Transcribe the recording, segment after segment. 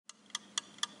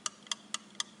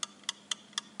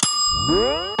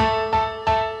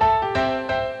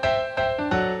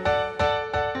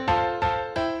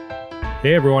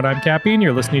Hey everyone, I'm Cappy and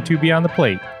you're listening to Beyond the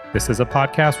Plate. This is a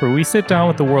podcast where we sit down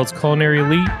with the world's culinary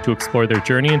elite to explore their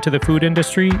journey into the food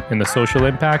industry and the social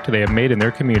impact they have made in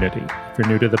their community. If you're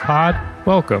new to the pod,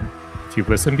 welcome. If you've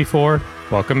listened before,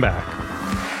 welcome back.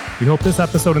 We hope this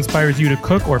episode inspires you to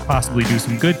cook or possibly do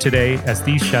some good today as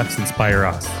these chefs inspire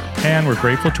us. And we're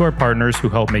grateful to our partners who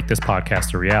help make this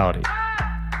podcast a reality.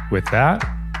 With that,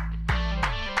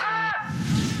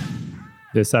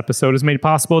 this episode is made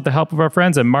possible with the help of our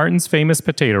friends at Martin's Famous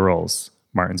Potato Rolls.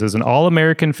 Martin's is an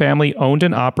all-American family-owned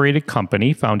and operated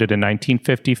company founded in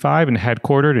 1955 and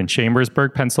headquartered in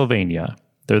Chambersburg, Pennsylvania.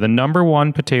 They're the number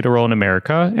one potato roll in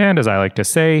America, and as I like to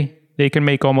say, they can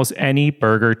make almost any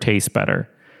burger taste better.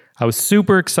 I was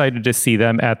super excited to see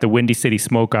them at the Windy City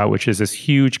Smokeout, which is this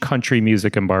huge country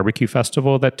music and barbecue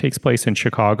festival that takes place in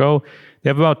Chicago.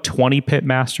 They have about 20 pit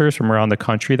masters from around the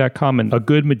country that come, and a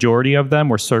good majority of them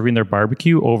were serving their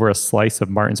barbecue over a slice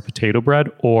of Martin's potato bread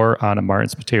or on a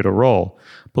Martin's potato roll.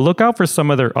 But look out for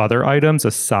some of their other items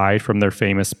aside from their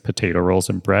famous potato rolls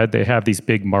and bread. They have these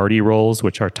big Marty rolls,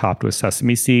 which are topped with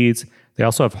sesame seeds. They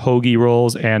also have hoagie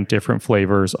rolls and different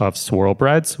flavors of swirl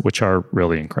breads, which are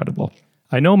really incredible.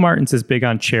 I know Martin's is big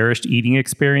on cherished eating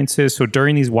experiences, so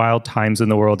during these wild times in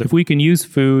the world, if we can use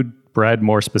food, bread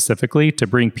more specifically, to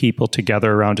bring people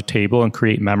together around a table and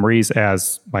create memories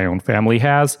as my own family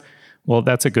has, well,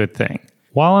 that's a good thing.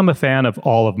 While I'm a fan of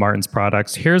all of Martin's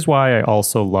products, here's why I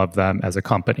also love them as a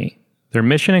company. Their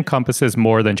mission encompasses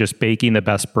more than just baking the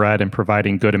best bread and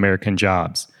providing good American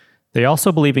jobs. They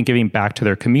also believe in giving back to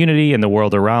their community and the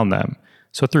world around them.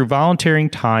 So through volunteering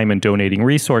time and donating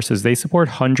resources, they support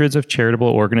hundreds of charitable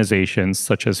organizations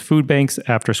such as food banks,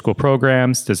 after-school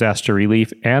programs, disaster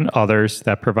relief, and others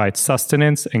that provide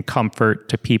sustenance and comfort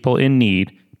to people in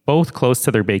need, both close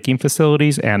to their baking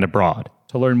facilities and abroad.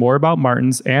 To learn more about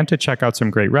Martin's and to check out some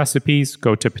great recipes,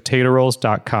 go to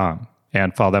PotatoRolls.com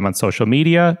and follow them on social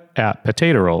media at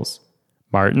Potato Rolls.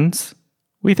 Martin's,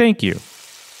 we thank you.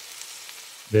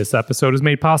 This episode is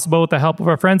made possible with the help of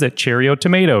our friends at Cheerio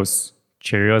Tomatoes.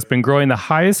 Cheerio has been growing the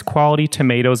highest quality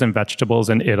tomatoes and vegetables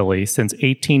in Italy since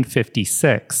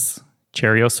 1856.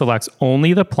 Cheerio selects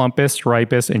only the plumpest,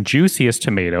 ripest, and juiciest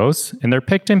tomatoes, and they're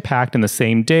picked and packed in the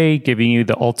same day, giving you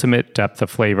the ultimate depth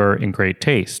of flavor and great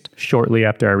taste. Shortly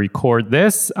after I record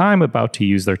this, I'm about to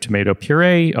use their tomato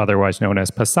puree, otherwise known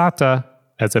as passata,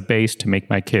 as a base to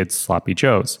make my kids sloppy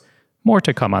joes. More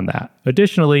to come on that.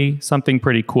 Additionally, something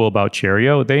pretty cool about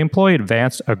Cheerio, they employ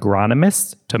advanced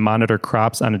agronomists to monitor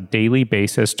crops on a daily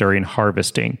basis during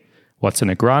harvesting. What's an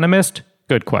agronomist?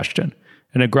 Good question.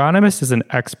 An agronomist is an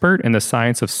expert in the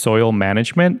science of soil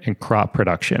management and crop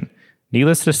production.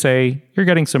 Needless to say, you're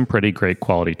getting some pretty great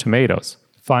quality tomatoes.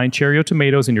 Find Cheerio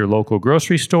tomatoes in your local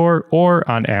grocery store or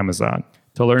on Amazon.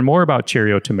 To learn more about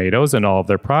Cheerio tomatoes and all of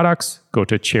their products, go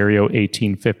to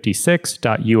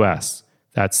cheerio1856.us.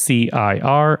 That's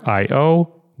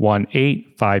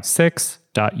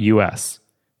CIRIO1856.us.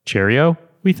 Cheerio,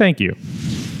 we thank you.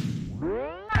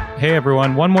 Hey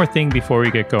everyone, one more thing before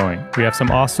we get going. We have some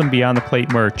awesome Beyond the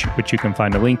Plate merch, which you can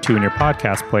find a link to in your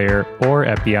podcast player or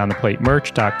at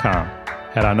beyondtheplatemerch.com.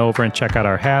 Head on over and check out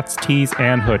our hats, tees,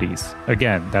 and hoodies.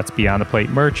 Again, that's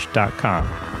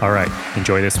beyondtheplatemerch.com. All right,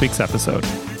 enjoy this week's episode.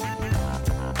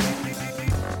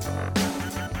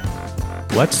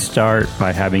 Let's start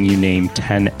by having you name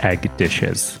 10 egg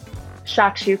dishes.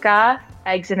 Shakshuka,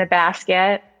 eggs in a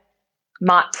basket,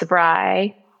 matzo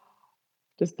brie.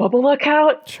 Does Bubble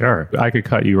count? Sure. I could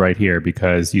cut you right here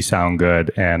because you sound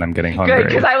good and I'm getting hungry.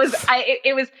 Good, because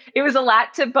it was a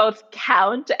lot to both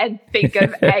count and think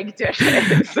of egg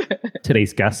dishes.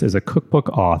 Today's guest is a cookbook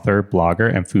author,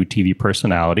 blogger, and food TV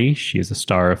personality. She is a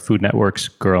star of Food Network's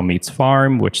Girl Meets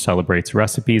Farm, which celebrates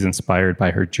recipes inspired by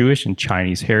her Jewish and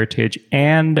Chinese heritage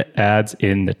and adds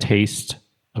in the taste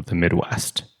of the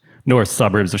Midwest. North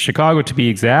suburbs of Chicago, to be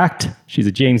exact. She's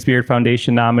a James Beard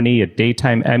Foundation nominee, a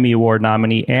Daytime Emmy Award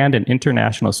nominee, and an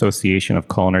International Association of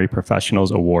Culinary Professionals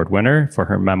Award winner for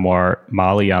her memoir,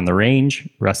 Molly on the Range,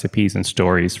 Recipes and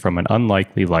Stories from an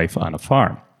Unlikely Life on a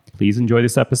Farm. Please enjoy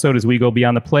this episode as we go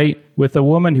beyond the plate with a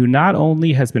woman who not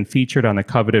only has been featured on the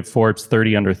coveted Forbes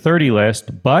 30 Under 30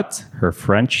 list, but her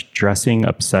French dressing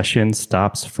obsession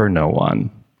stops for no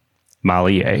one.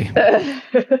 Molly A.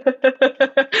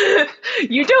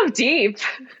 You dove deep.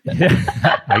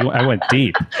 I went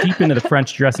deep into the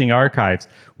French dressing archives.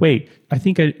 Wait, I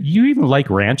think you even like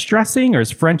ranch dressing, or is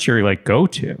French your like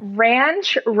go-to?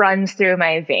 Ranch runs through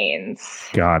my veins.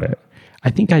 Got it. I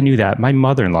think I knew that. My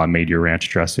mother-in-law made your ranch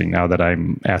dressing now that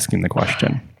I'm asking the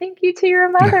question. Thank you to your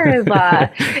mother-in-law.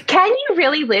 Can you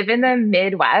really live in the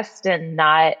Midwest and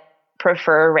not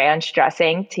prefer ranch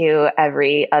dressing to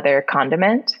every other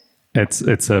condiment?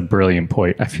 It's a brilliant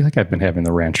point. I feel like I've been having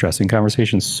the ranch dressing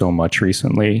conversation so much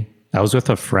recently. I was with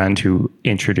a friend who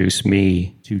introduced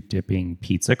me to dipping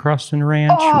pizza crust in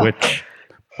ranch,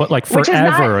 but like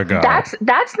forever ago.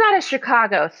 That's not a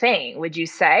Chicago thing, would you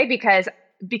say? Because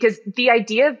the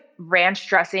idea of ranch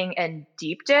dressing and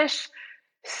deep dish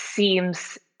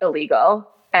seems illegal.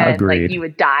 And Agreed. like you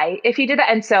would die if you did that.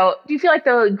 And so do you feel like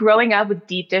growing up with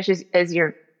deep dish as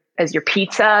your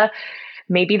pizza,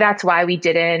 maybe that's why we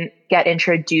didn't get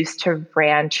introduced to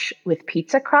ranch with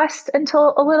pizza crust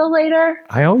until a little later?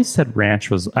 I always said ranch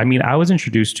I was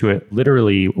introduced to it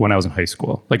literally when I was in high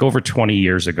school. Like over 20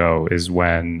 years ago is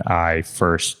when I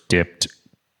first dipped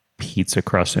pizza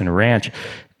crust in ranch.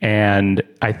 And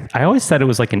I always said it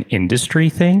was like an industry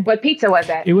thing. What pizza was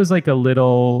it? It was like a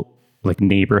little like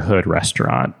neighborhood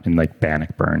restaurant in like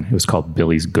Bannockburn. It was called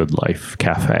Billy's Good Life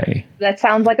Cafe. That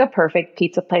sounds like a perfect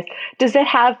pizza place. Does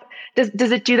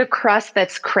it do the crust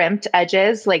that's crimped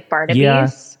edges like Barnaby's? Yeah,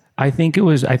 I think it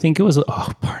was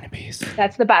Barnaby's.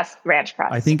 That's the best ranch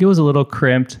crust. I think it was a little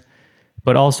crimped,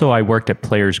 but also I worked at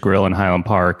Players Grill in Highland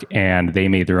Park and they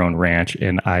made their own ranch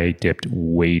and I dipped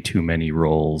way too many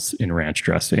rolls in ranch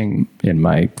dressing in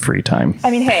my free time.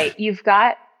 I mean, hey, you've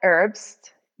got herbs,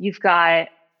 you've got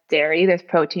dairy, there's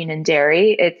protein in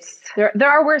dairy. There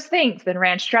are worse things than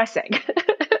ranch dressing.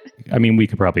 I mean, we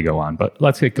could probably go on, but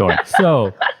let's get going.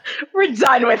 So we're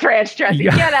done with ranch dressing.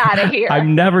 Yeah, get out of here.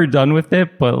 I'm never done with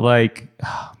it, but like,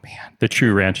 oh man, the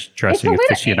true ranch dressing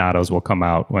aficionados will come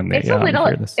out when they hear this. It's a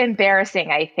little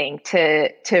embarrassing, I think,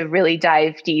 to really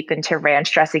dive deep into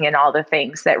ranch dressing and all the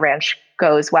things that ranch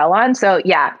goes well on. So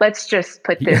yeah, let's just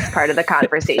put this part of the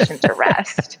conversation to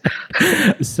rest.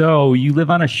 So you live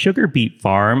on a sugar beet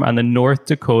farm on the North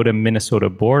Dakota-Minnesota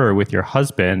border with your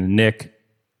husband, Nick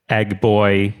Egg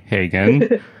Boy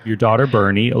Hagen, your daughter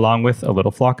Bernie, along with a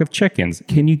little flock of chickens.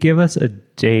 Can you give us a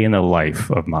day in the life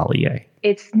of Molly A?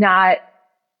 It's not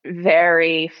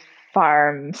very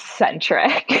farm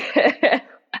centric.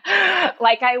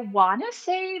 Like I want to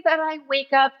say that I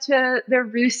wake up to the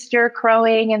rooster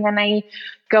crowing and then I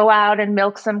go out and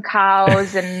milk some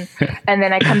cows and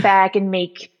then I come back and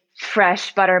make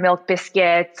fresh buttermilk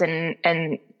biscuits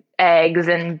and eggs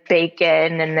and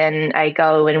bacon, and then I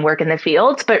go and work in the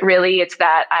fields. But really it's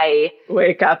that I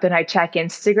wake up and I check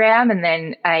Instagram and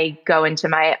then I go into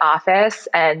my office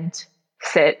and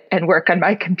sit and work on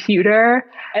my computer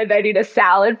and I eat a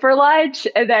salad for lunch.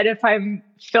 And then if I'm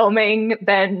filming,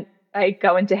 then I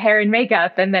go into hair and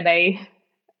makeup and then I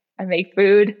make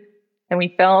food and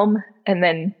we film and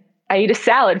then I eat a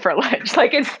salad for lunch.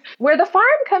 Like it's where the farm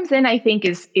comes in, I think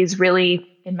is really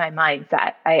in my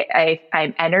mindset.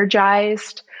 I'm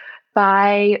energized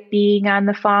by being on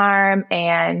the farm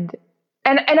and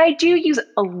I do use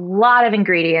a lot of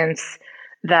ingredients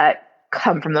that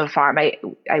come from the farm. I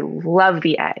love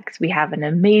the eggs. We have an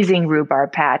amazing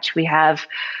rhubarb patch. We have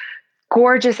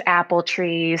gorgeous apple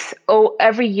trees.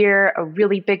 Every year a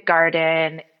really big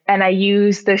garden. And I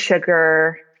use the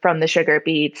sugar from the sugar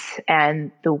beets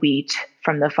and the wheat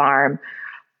from the farm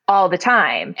all the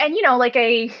time. And,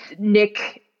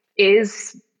 Nick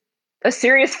is a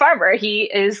serious farmer. He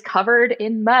is covered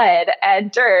in mud and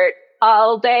dirt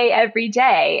all day, every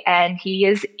day. And he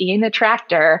is in a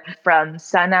tractor from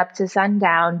sun up to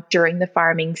sundown during the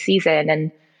farming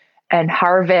season. And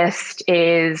harvest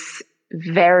is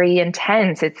very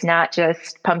intense. It's not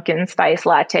just pumpkin spice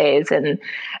lattes and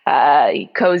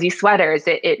cozy sweaters.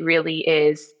 It really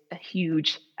is a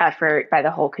huge effort by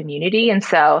the whole community. And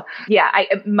so,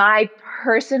 my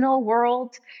personal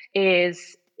world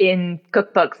is in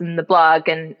cookbooks and the blog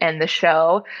and the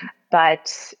show,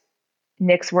 but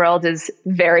Nick's world is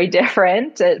very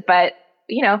different. But,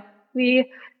 we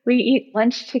eat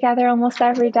lunch together almost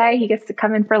every day. He gets to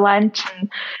come in for lunch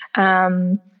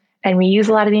and we use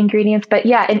a lot of the ingredients. But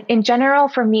in general,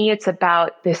 for me, it's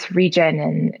about this region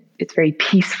and it's very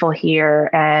peaceful here.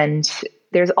 And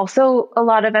there's also a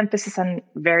lot of emphasis on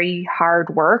very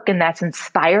hard work, and that's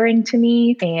inspiring to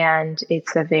me. And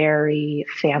it's a very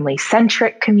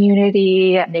family-centric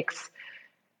community. Nick's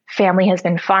family has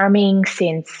been farming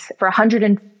for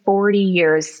 140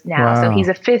 years now. Wow. So he's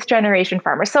a fifth generation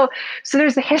farmer. So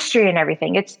there's a history and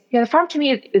everything. It's the farm to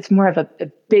me is more of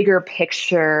a bigger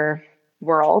picture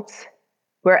world,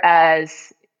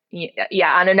 whereas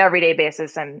on an everyday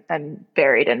basis, I'm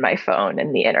buried in my phone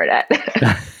and the internet.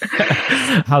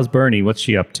 How's Bernie? What's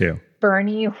she up to?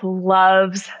 Bernie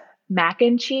loves mac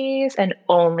and cheese and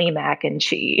only mac and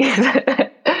cheese.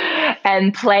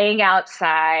 and playing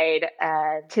outside.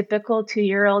 Typical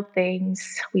 2-year-old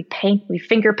things. We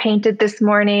finger painted this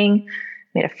morning,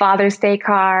 made a Father's Day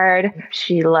card.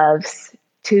 She loves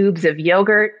tubes of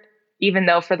yogurt, even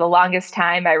though for the longest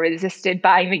time I resisted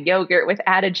buying the yogurt with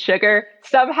added sugar.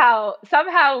 Somehow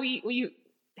we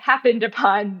happened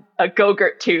upon a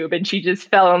Go-Gurt tube and she just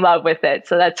fell in love with it.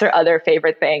 So that's her other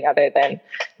favorite thing other than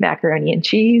macaroni and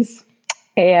cheese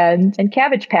and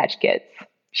Cabbage Patch Kids.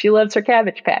 She loves her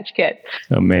Cabbage Patch Kid.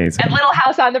 Amazing. And Little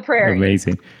House on the Prairie.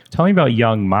 Amazing. Tell me about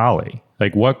young Molly.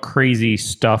 Like, what crazy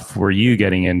stuff were you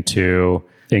getting into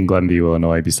in Glenview,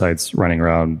 Illinois, besides running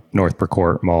around North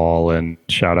Burcourt Mall, and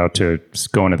shout out to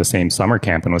going to the same summer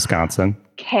camp in Wisconsin?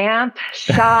 Camp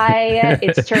Shy.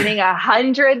 It's turning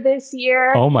 100 this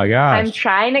year. Oh my gosh. I'm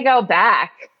trying to go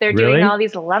back. They're doing all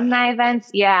these alumni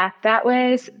events. Yeah, that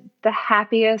was the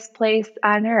happiest place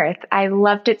on earth. I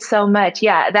loved it so much.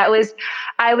 Yeah,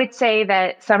 I would say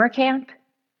that summer camp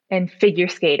and figure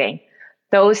skating,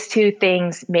 those two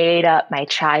things made up my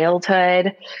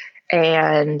childhood.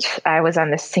 And I was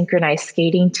on the synchronized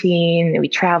skating team. We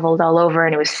traveled all over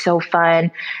and it was so fun.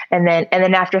 And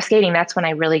then after skating, that's when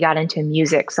I really got into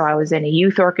music. So I was in a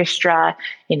youth orchestra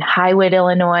in Highwood,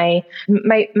 Illinois.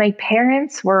 My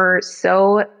parents were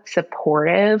so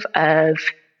supportive of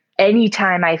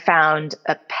anytime I found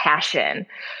a passion.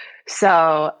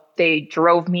 So they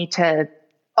drove me to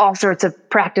all sorts of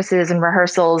practices and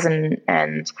rehearsals, and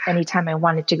anytime I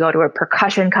wanted to go to a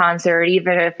percussion concert,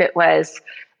 even if it was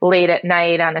late at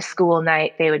night on a school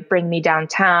night, they would bring me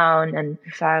downtown. And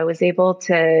so I was able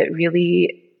to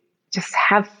really just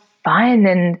have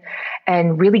fun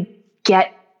and really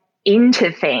get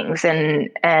into things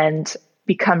and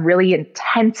become really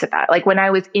intense about it. Like when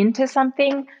I was into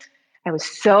something, I was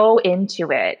so into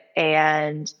it,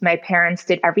 and my parents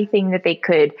did everything that they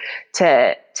could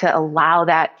to allow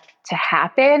that to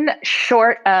happen,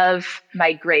 short of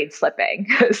my grade slipping.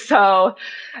 So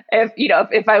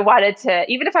if I wanted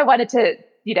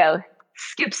to,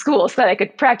 skip school so that I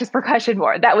could practice percussion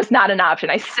more, that was not an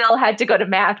option. I still had to go to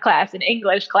math class and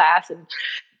English class, and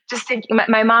just thinking,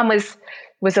 my mom was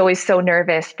always so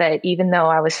nervous that even though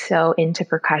I was so into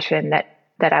percussion,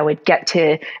 that I would get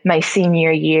to my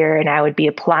senior year and I would be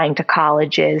applying to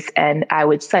colleges and I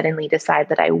would suddenly decide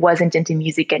that I wasn't into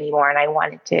music anymore and I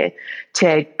wanted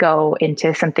to go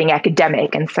into something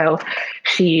academic. And so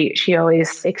she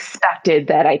always expected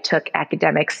that I took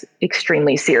academics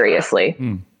extremely seriously.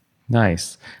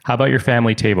 Nice. How about your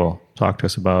family table? Talk to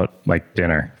us about like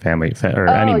dinner, or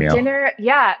any meal. Dinner.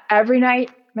 Yeah. Every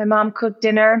night my mom cooked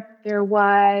dinner. There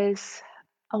was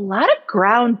a lot of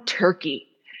ground turkey.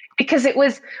 Because we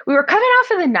were coming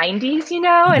off of the 90s,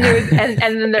 and it was,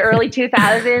 and then the early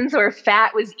 2000s where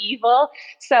fat was evil.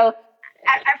 So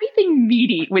everything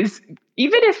meaty was,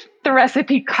 even if the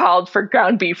recipe called for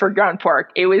ground beef or ground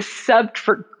pork, it was subbed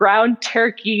for ground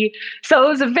turkey. So it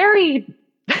was a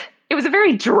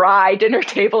very dry dinner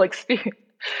table experience.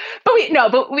 But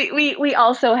we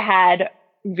also had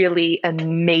really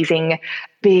amazing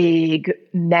big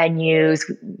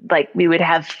menus. Like we would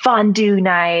have fondue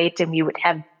night and we would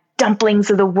have dumplings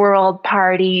of the world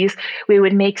parties. We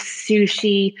would make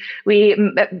sushi.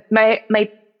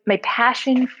 My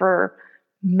passion for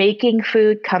making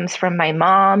food comes from my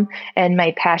mom, and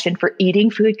my passion for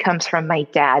eating food comes from my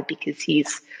dad, because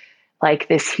he's like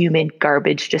this human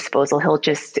garbage disposal.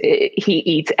 He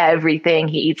eats everything.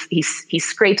 He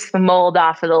scrapes the mold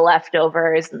off of the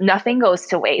leftovers. Nothing goes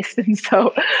to waste. And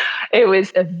so it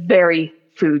was a very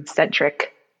food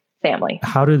centric family.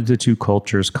 How did the two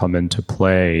cultures come into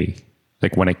play,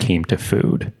 like when it came to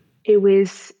food? It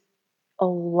was a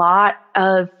lot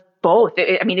of both.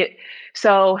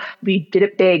 So we did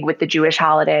it big with the Jewish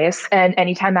holidays. And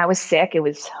anytime I was sick, it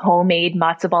was homemade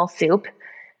matzo ball soup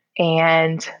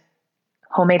and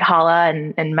homemade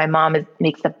challah. And my mom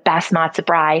makes the best matzo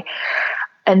brie.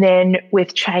 And then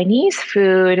with Chinese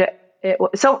food,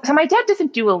 so my dad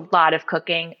doesn't do a lot of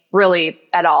cooking really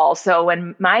at all. So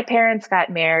when my parents got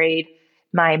married,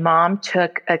 my mom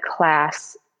took a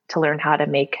class to learn how to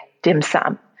make dim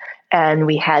sum. And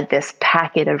we had this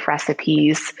packet of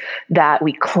recipes that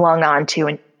we clung onto.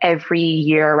 And every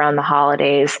year around the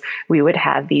holidays, we would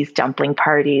have these dumpling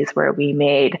parties where we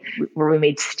made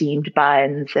steamed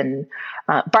buns and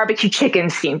barbecue chicken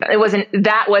steamed.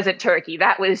 That wasn't turkey.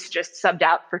 That was just subbed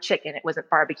out for chicken. It wasn't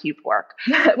barbecue pork.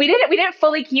 We didn't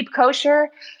fully keep kosher,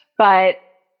 but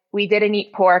we didn't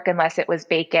eat pork unless it was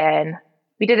bacon.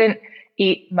 We didn't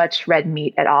eat much red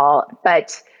meat at all,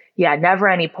 but yeah, never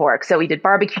any pork. So we did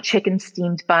barbecue chicken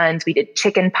steamed buns. We did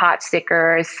chicken pot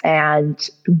stickers and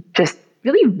just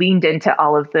really leaned into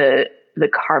all of the the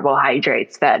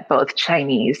carbohydrates that both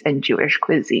Chinese and Jewish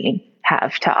cuisine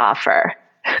have to offer.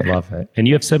 I love it. And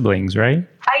you have siblings, right?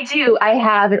 I do. I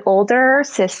have an older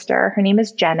sister. Her name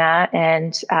is Jenna,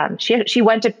 and she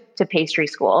went to pastry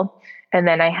school. And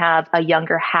then I have a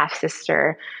younger half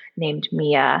sister named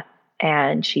Mia,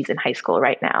 and she's in high school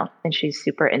right now, and she's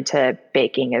super into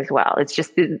baking as well. It's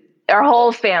just our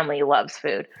whole family loves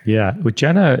food. Yeah. With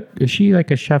Jenna, is she like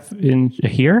a chef in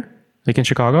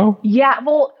Chicago? Yeah.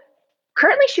 Well,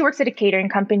 currently she works at a catering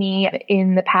company.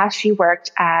 In the past, she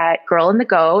worked at Girl and the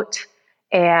Goat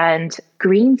and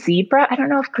Green Zebra. I don't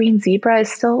know if Green Zebra is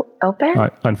still open.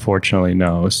 Unfortunately,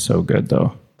 no. It was so good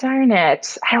though. Darn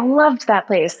it. I loved that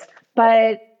place.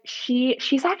 But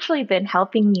she's actually been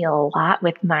helping me a lot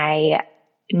with my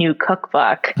new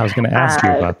cookbook. I was going to ask you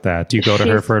about that. Do you go to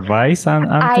her for advice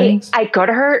on things? I go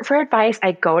to her for advice.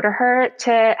 I go to her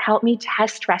to help me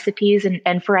test recipes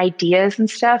and for ideas and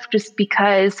stuff, just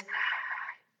because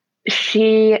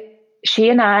she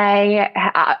and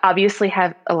I obviously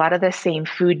have a lot of the same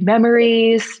food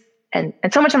memories, and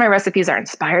so much of my recipes are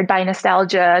inspired by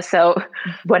nostalgia. So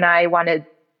when I want to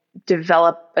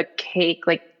develop a cake,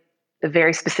 like the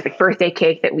very specific birthday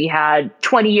cake that we had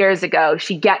 20 years ago,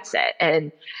 she gets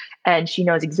it and she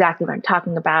knows exactly what I'm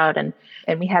talking about, and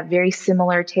we have very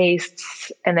similar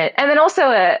tastes, and then also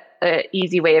a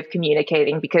easy way of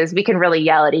communicating, because we can really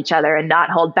yell at each other and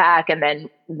not hold back, and then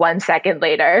 1 second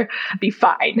later be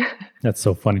fine. That's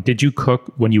so funny. Did you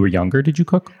cook when you were younger? Did you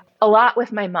cook? A lot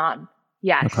with my mom.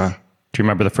 Yes. Okay. Do you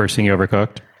remember the first thing you ever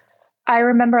cooked? I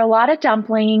remember a lot of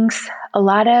dumplings, a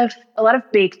lot of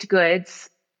baked goods.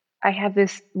 I have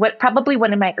probably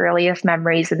one of my earliest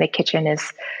memories in the kitchen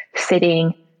is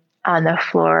sitting on the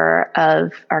floor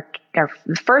of our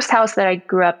first house that I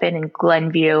grew up in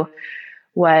Glenview.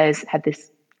 Had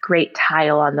this great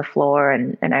tile on the floor,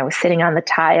 and I was sitting on the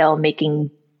tile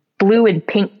making blue and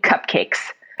pink cupcakes.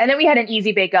 And then we had an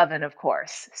easy bake oven, of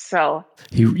course. So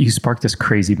you sparked this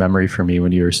crazy memory for me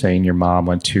when you were saying your mom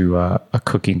went to a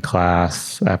cooking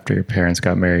class after your parents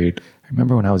got married. I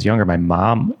remember when I was younger, my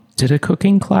mom did a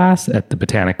cooking class at the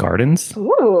Botanic Gardens.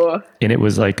 Ooh. And it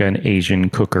was like an Asian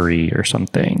cookery or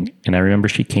something. And I remember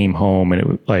she came home and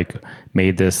it like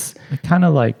made this kind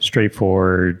of like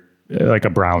straightforward, like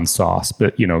a brown sauce,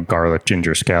 but garlic,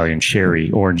 ginger, scallion, sherry,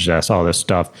 orange zest, all this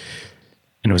stuff.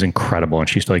 And it was incredible. And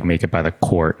she used to like make it by the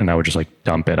quart, and I would just like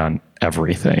dump it on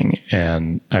everything.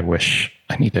 And I wish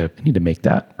I need to make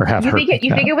that or have her. You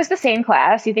think it was the same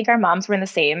class? You think our moms were in the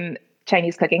same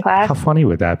Chinese cooking class? How funny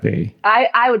would that be?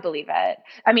 I would believe it.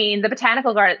 I mean, the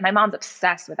Botanical Garden, my mom's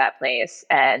obsessed with that place.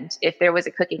 And if there was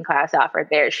a cooking class offered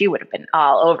there, she would have been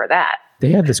all over that.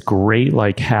 They have this great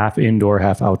like half indoor,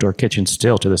 half outdoor kitchen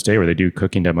still to this day where they do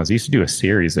cooking demos. They used to do a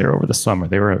series there over the summer.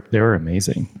 They were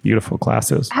amazing. Beautiful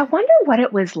classes. I wonder what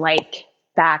it was like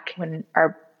back when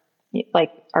our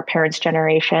parents'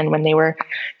 generation, when they were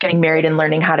getting married and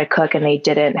learning how to cook, and they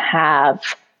didn't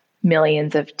have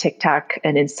millions of TikTok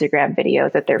and Instagram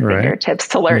videos at their fingertips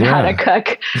to learn how to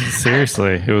cook.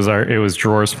 Seriously, it was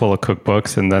drawers full of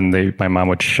cookbooks, and then my mom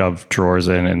would shove drawers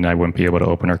in, and I wouldn't be able to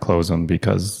open or close them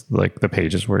because like the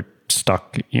pages were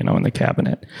stuck, in the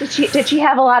cabinet. Did she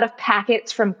have a lot of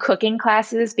packets from cooking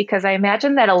classes? Because I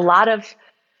imagine that a lot of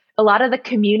the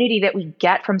community that we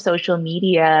get from social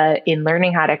media in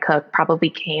learning how to cook probably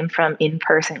came from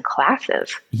in-person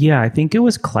classes. Yeah, I think it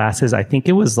was classes. I think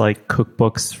it was like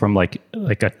cookbooks from like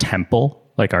a temple,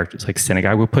 like our like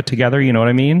synagogue would put together. You know what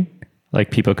I mean? Like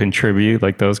people contribute,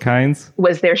 like those kinds.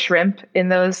 Was there shrimp in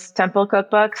those temple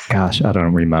cookbooks? Gosh, I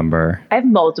don't remember. I have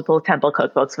multiple temple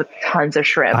cookbooks with tons of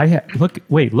shrimp.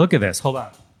 Look at this. Hold on.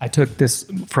 I took this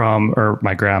from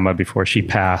my grandma before she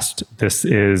passed. This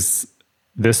is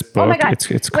this book. Oh my God.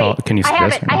 It's called. Can you see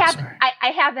this?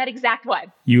 I have that exact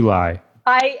one. You lie.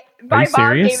 My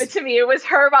mom gave it to me. It was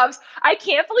her mom's. I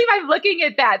can't believe I'm looking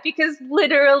at that, because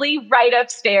literally right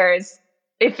upstairs,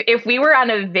 if we were on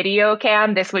a video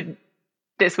cam, this would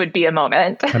be a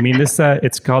moment. I mean,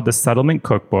 it's called The Settlement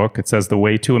Cookbook. It says The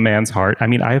Way to a Man's Heart. I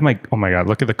mean, I have oh my God,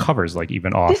 look at the covers, like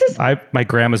even off. I have my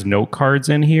grandma's note cards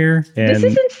in here. And this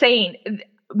is insane.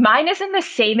 Mine is in the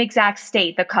same exact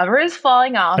state. The cover is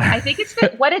falling off. I think it's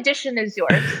what edition is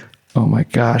yours? Oh my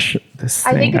gosh.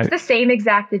 I think it's the same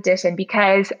exact edition,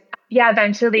 because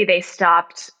eventually they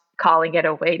stopped calling it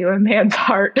A Way to a Man's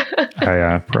Heart.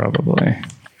 Yeah, probably.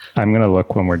 I'm going to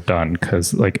look when we're done,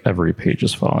 because like every page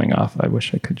is falling off. I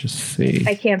wish I could just see.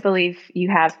 I can't believe you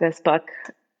have this book.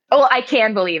 Oh, well, I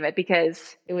can believe it,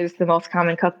 because it was the most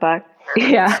common cookbook.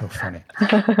 Yeah. So funny.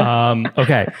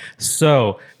 Okay.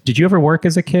 So did you ever work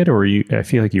as a kid, or I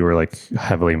feel like you were like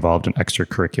heavily involved in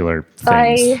extracurricular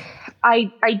things?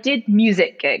 I did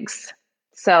music gigs.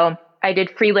 So I did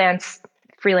freelance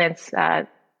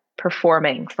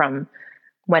performing from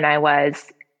when I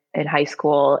was in high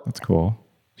school. That's cool.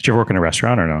 Did you ever work in a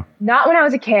restaurant or no? Not when I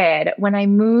was a kid. When I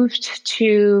moved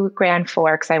to Grand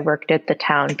Forks, I worked at the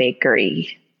Town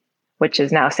Bakery, which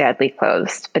is now sadly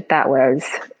closed, but that was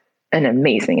an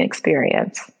amazing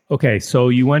experience. Okay, so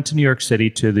you went to New York City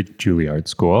to the Juilliard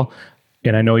School,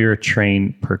 and I know you're a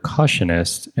trained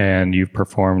percussionist, and you've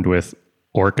performed with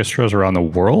orchestras around the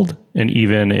world and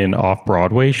even in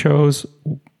off-Broadway shows.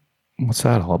 What's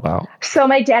that all about? So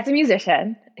my dad's a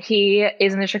musician. He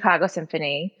is in the Chicago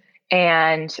Symphony.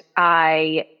 And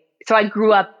I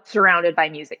grew up surrounded by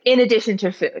music in addition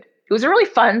to food. It was a really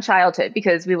fun childhood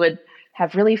because we would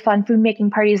have really fun food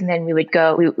making parties. And then we would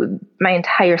go, my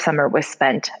entire summer was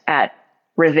spent at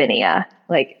Ravinia.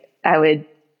 Like I would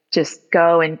just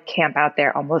go and camp out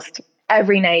there almost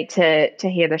every night to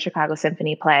hear the Chicago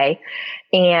Symphony play.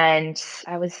 And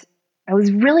I was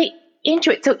really into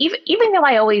it. So even though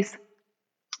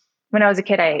when I was a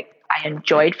kid, I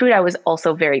enjoyed food, I was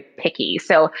also very picky.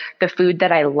 So the food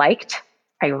that I liked,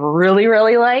 I really,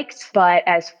 really liked. But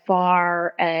as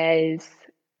far as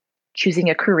choosing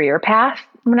a career path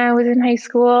when I was in high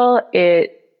school,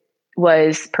 it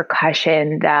was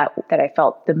percussion that I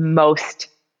felt the most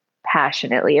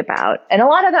passionately about. And a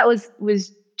lot of that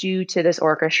was due to this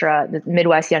orchestra, the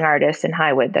Midwest Young Artists in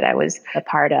Highwood that I was a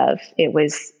part of. It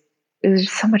was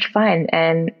so much fun.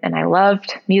 And I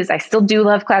loved music. I still do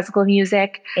love classical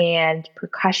music, and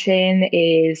percussion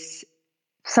is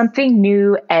something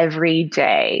new every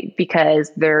day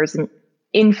because there's an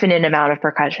infinite amount of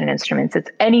percussion instruments. It's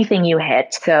anything you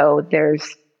hit. So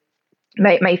there's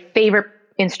my favorite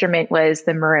instrument was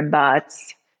the marimba.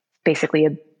 It's basically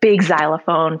a big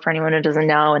xylophone for anyone who doesn't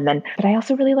know. But I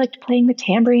also really liked playing the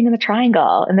tambourine and the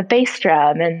triangle and the bass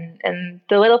drum and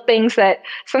the little things that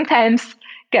sometimes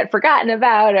get forgotten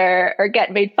about or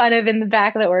get made fun of in the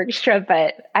back of the orchestra.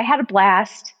 But I had a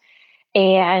blast.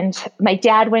 And my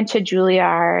dad went to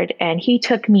Juilliard, and he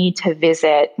took me to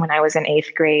visit when I was in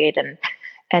 8th grade.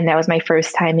 And that was my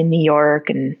first time in New York.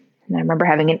 And I remember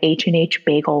having an H&H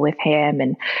bagel with him.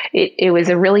 And it was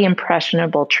a really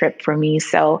impressionable trip for me.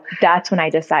 So that's when I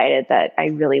decided that I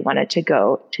really wanted to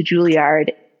go to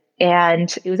Juilliard.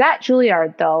 And it was at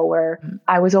Juilliard, though, where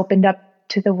I was opened up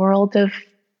to the world of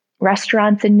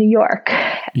restaurants in New York.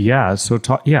 Yeah. So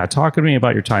talk to me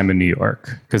about your time in New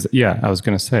York. Because, I was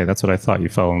going to say, that's what I thought. You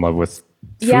fell in love with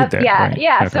food there. Yeah. Right?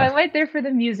 Yeah. Okay. So I went there for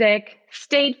the music,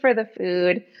 stayed for the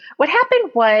food. What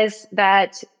happened was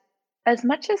that as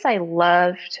much as I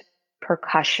loved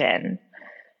percussion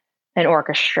and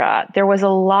orchestra, there was a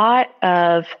lot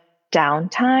of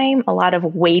downtime, a lot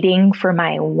of waiting for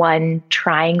my one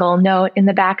triangle note in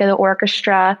the back of the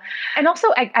orchestra. And also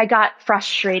I got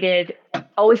frustrated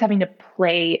always having to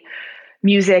play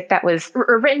music that was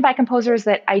written by composers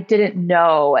that I didn't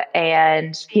know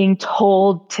and being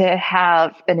told to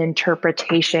have an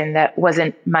interpretation that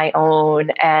wasn't my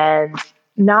own and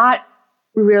not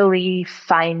really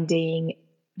finding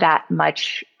that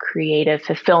much creative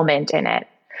fulfillment in it.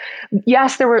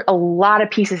 Yes, there were a lot of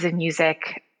pieces of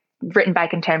music written by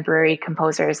contemporary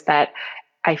composers that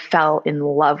I fell in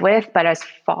love with, but as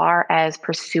far as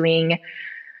pursuing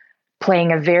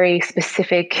playing a very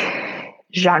specific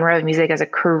genre of music as a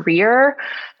career,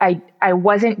 I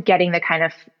wasn't getting the kind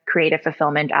of creative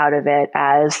fulfillment out of it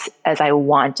as I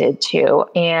wanted to.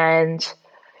 And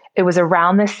it was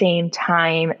around the same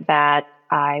time that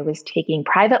I was taking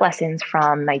private lessons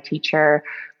from my teacher,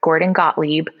 Gordon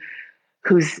Gottlieb,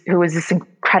 who was this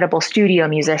incredible studio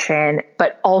musician,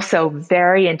 but also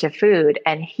very into food.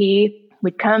 And he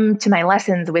would come to my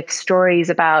lessons with stories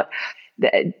about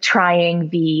trying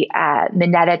the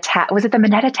was it the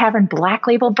Minetta Tavern Black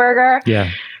Label Burger?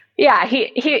 Yeah. Yeah,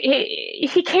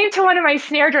 he came to one of my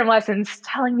snare drum lessons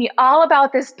telling me all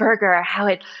about this burger, how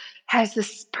it has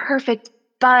this perfect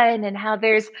bun and how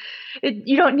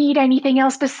you don't need anything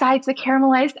else besides the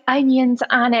caramelized onions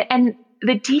on it. And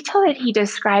the detail that he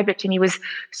described it to me was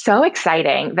so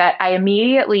exciting that I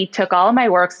immediately took all of my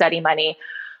work study money,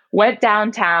 went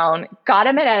downtown, got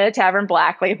a Minetta Tavern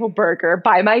Black Label Burger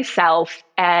by myself,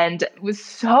 and was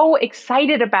so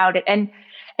excited about it. And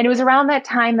it was around that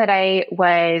time that I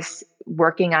was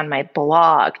working on my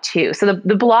blog too. So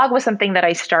the blog was something that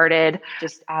I started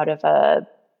just out of the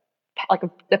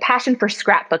passion for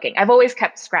scrapbooking. I've always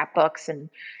kept scrapbooks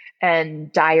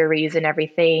and diaries and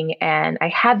everything. And I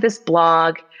had this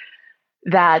blog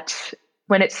that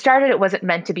when it started, it wasn't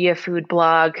meant to be a food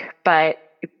blog, but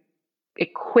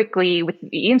it quickly, with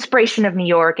the inspiration of New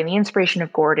York and the inspiration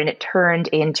of Gordon, it turned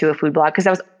into a food blog because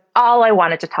I was all I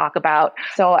wanted to talk about.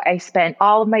 So I spent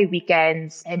all of my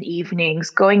weekends and evenings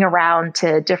going around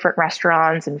to different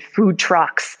restaurants and food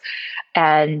trucks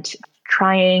and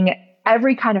trying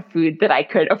every kind of food that I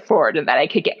could afford and that I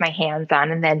could get my hands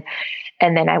on. And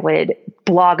then I would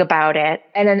blog about it.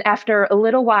 And then after a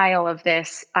little while of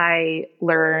this, I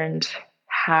learned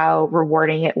how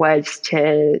rewarding it was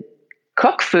to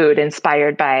cook food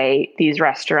inspired by these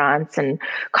restaurants and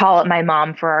call up my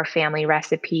mom for our family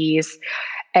recipes.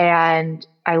 And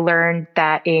I learned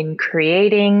that in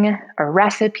creating a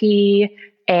recipe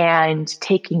and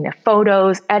taking the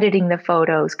photos, editing the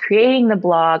photos, creating the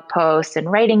blog posts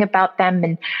and writing about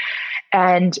them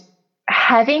and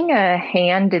having a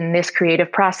hand in this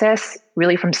creative process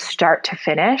really from start to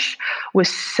finish was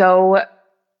so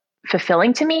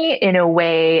fulfilling to me in a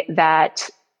way that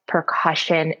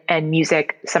percussion and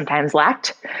music sometimes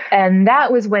lacked. And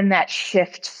that was when that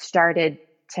shift started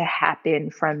to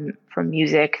happen from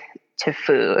music to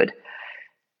food.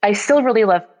 I still really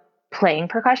love playing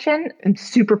percussion. I'm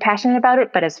super passionate about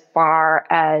it, but as far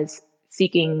as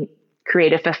seeking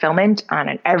creative fulfillment on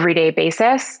an everyday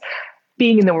basis,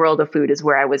 being in the world of food is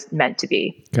where I was meant to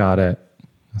be. Got it.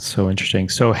 That's so interesting.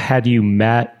 So had you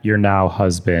met your now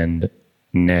husband,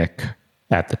 Nick,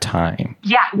 at the time?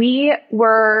 Yeah, we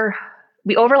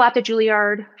overlapped at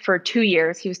Juilliard for 2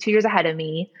 years. He was 2 years ahead of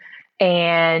me.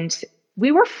 And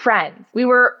we were friends. We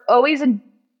were always in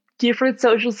different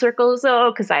social circles,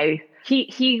 though, because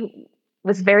he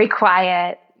was very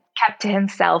quiet, kept to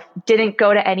himself, didn't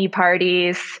go to any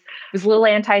parties, was a little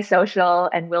antisocial,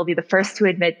 and will be the first to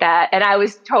admit that. And I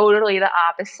was totally the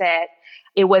opposite.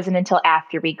 It wasn't until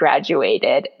after we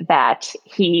graduated that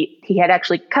he had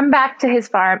actually come back to his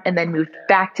farm and then moved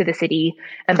back to the city.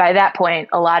 And by that point,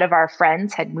 a lot of our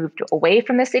friends had moved away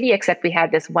from the city, except we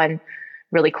had this one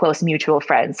really close mutual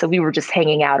friend. So we were just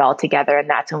hanging out all together. And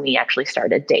that's when we actually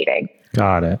started dating.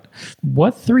 Got it.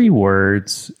 What 3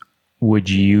 words would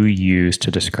you use to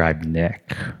describe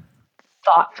Nick?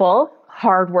 Thoughtful,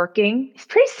 hardworking. He's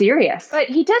pretty serious, but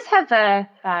he does have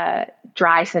a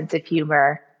dry sense of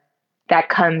humor that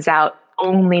comes out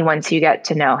only once you get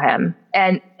to know him.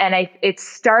 And it's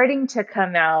starting to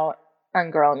come out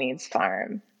on Girl Meets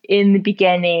Farm. In the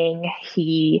beginning,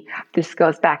 this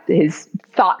goes back to his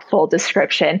thoughtful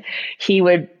description, he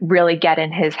would really get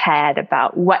in his head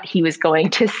about what he was going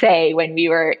to say when we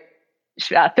were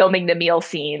filming the meal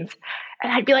scenes.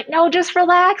 And I'd be like, no, just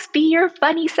relax, be your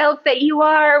funny self that you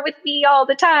are with me all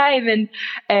the time. And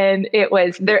it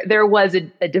was, there was a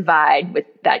divide with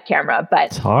that camera, but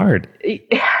it's hard.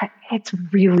 It's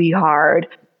really hard,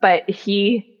 but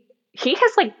he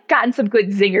has gotten some good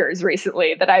zingers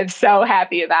recently that I'm so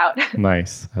happy about.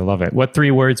 Nice. I love it. What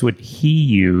 3 words would he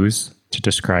use to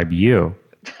describe you?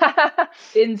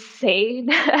 Insane.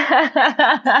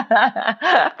 I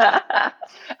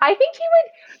think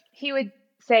he would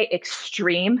say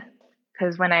extreme,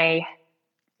 because when I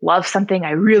love something,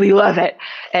 I really love it.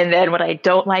 And then when I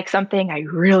don't like something, I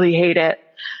really hate it.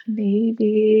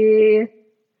 Maybe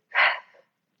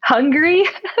hungry.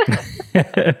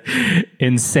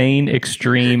 Insane,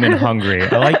 extreme, and hungry.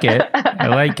 I like it.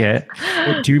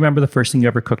 Do you remember the first thing you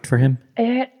ever cooked for him?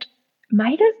 It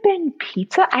might have been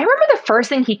pizza. I remember the first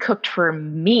thing he cooked for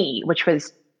me, which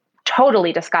was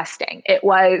totally disgusting. It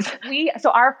was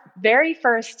our very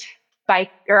first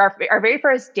our very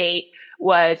first date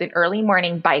was an early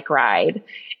morning bike ride,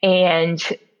 and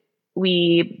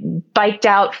we biked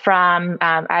out from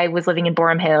I was living in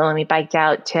Borum Hill, and we biked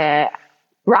out to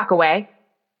Rockaway,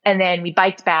 and then we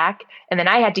biked back, and then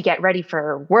I had to get ready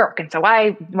for work. And so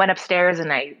I went upstairs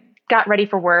and I got ready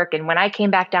for work. And when I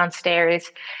came back downstairs,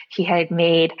 he had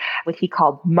made what he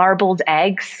called marbled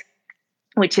eggs,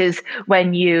 which is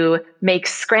when you make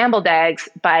scrambled eggs,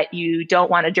 but you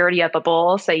don't want to dirty up a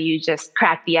bowl. So you just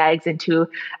crack the eggs into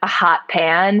a hot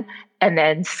pan and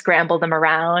then scramble them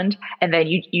around. And then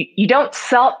you don't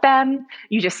salt them.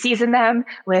 You just season them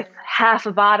with half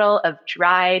a bottle of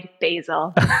dried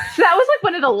basil. So that was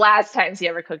one of the last times he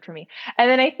ever cooked for me. And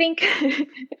then I think...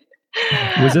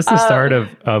 Was this the start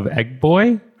of Egg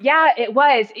Boy? Yeah, it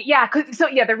was. Yeah.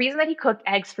 The reason that he cooked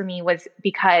eggs for me was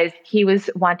because he was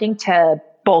wanting to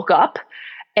bulk up,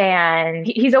 and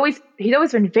he's always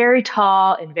been very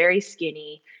tall and very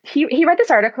skinny. He read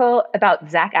this article about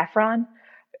Zac Efron,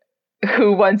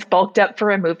 who once bulked up for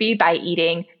a movie by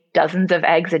eating dozens of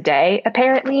eggs a day,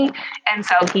 apparently. And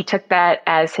so he took that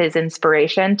as his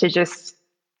inspiration to just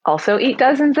also eat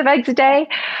dozens of eggs a day.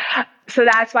 So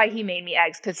that's why he made me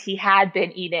eggs, because he had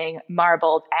been eating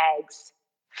marbled eggs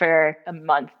for a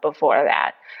month before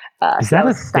that. Is that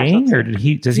a thing, or does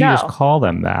he just call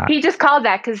them that? He just called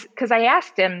that because I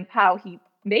asked him how he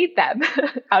made them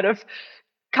out of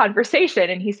conversation.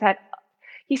 And he said,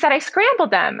 I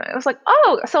scrambled them. I was like,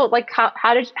 oh, so like,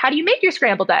 how do you make your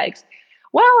scrambled eggs?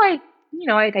 Well, I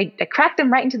cracked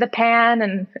them right into the pan,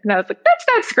 and I was like, that's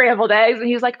not scrambled eggs. And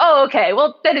he was like, oh, okay,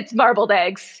 well then it's marbled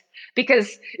eggs,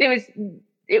 because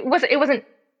it wasn't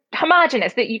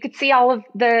homogeneous, that you could see all of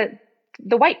the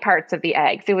white parts of the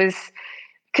eggs. It was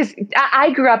because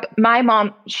I grew up, my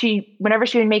mom, whenever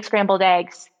she would make scrambled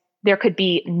eggs, there could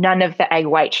be none of the egg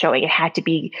white showing. It had to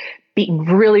be beaten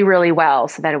really, really well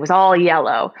so that it was all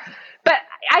yellow. But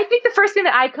I think the first thing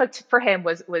that I cooked for him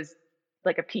was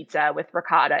like a pizza with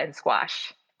ricotta and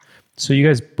squash. So you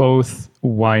guys both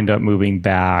wind up moving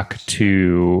back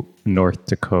to North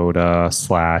Dakota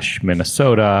 /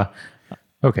 Minnesota.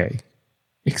 Okay.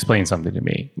 Explain something to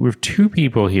me. We have two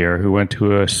people here who went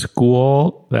to a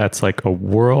school that's like a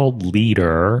world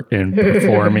leader in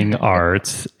performing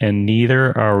arts, and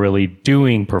neither are really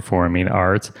doing performing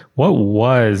arts.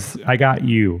 I got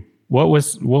you. What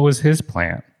was his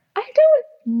plan? I don't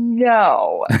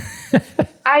know.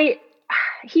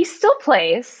 He still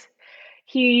plays.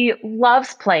 He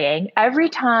loves playing. Every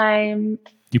time.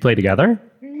 You play together?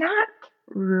 Not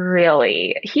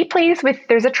really. He plays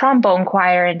there's a trombone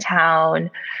choir in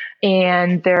town,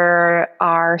 and there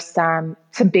are some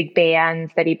big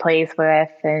bands that he plays with,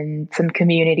 and some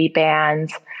community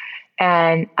bands.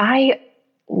 And I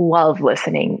love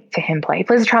listening to him play. He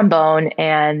plays a trombone,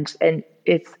 and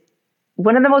it's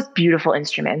one of the most beautiful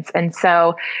instruments. And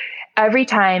so every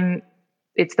time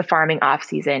it's the farming off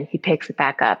season, he picks it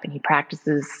back up and he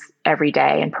practices every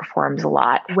day and performs a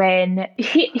lot. When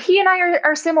he and I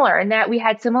are similar in that we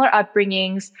had similar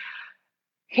upbringings.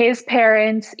 His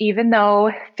parents, even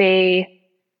though they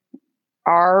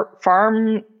are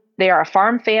a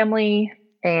farm family,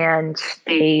 and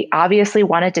they obviously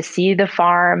wanted to see the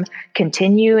farm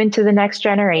continue into the next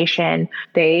generation,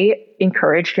 they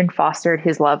encouraged and fostered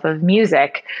his love of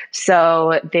music.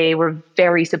 So they were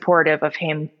very supportive of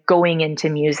him going into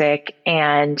music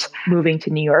and moving to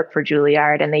New York for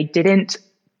Juilliard, and they didn't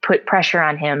put pressure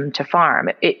on him to farm.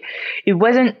 It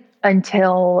wasn't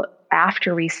until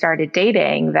after we started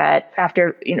dating that,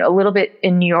 after a little bit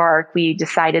in New York, we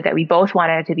decided that we both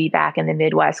wanted to be back in the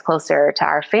Midwest, closer to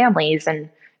our families, and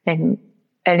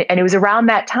it was around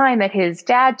that time that his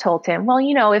dad told him, well,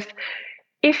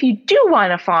 if you do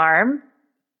want to farm,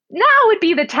 now would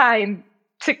be the time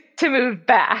to move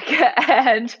back.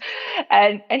 And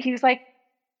he was like,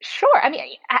 sure. I mean,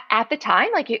 at the time,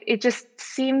 like it just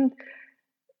seemed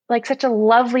like such a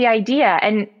lovely idea.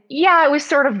 And yeah, it was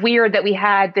sort of weird that we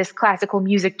had this classical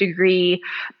music degree,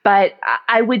 but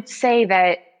I would say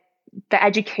that the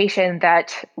education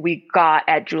that we got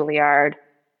at Juilliard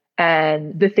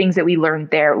and the things that we learned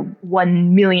there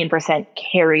 1,000,000%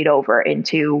 carried over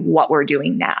into what we're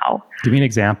doing now. Give me an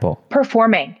example.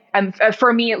 Performing.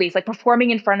 For me, at least, like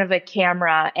performing in front of a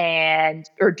camera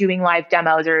or doing live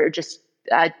demos, or just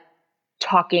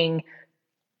talking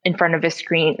in front of a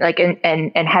screen, like,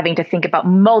 and having to think about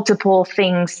multiple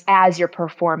things as you're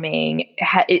performing.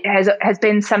 It has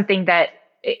been something that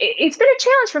it's been a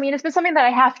challenge for me, and it's been something that I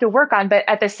have to work on. But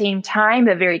at the same time,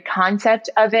 the very concept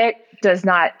of it does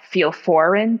not feel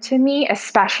foreign to me,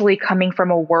 especially coming from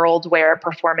a world where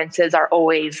performances are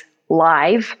always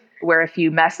live, where if you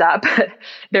mess up,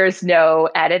 there's no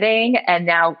editing. And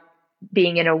now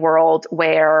being in a world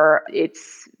where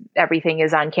everything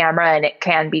is on camera and it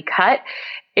can be cut,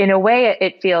 in a way,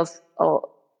 it feels a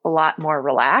lot more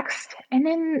relaxed. And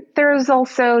then there's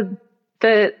also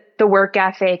the work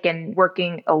ethic and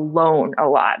working alone a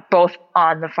lot, both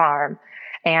on the farm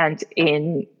and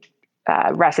in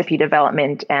recipe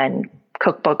development and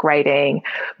cookbook writing.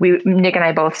 Nick and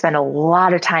I both spend a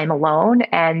lot of time alone,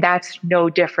 and that's no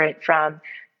different from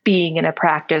being in a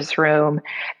practice room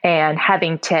and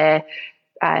having to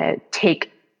take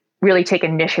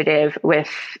initiative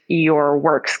with your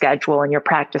work schedule and your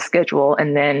practice schedule,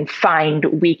 and then find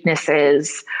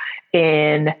weaknesses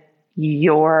in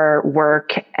your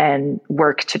work and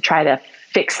work to try to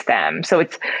fix them. So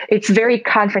it's very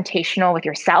confrontational with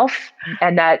yourself.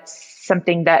 And that's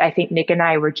something that I think Nick and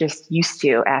I were just used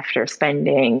to after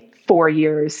spending 4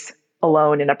 years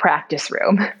alone in a practice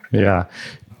room. Yeah.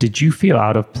 Did you feel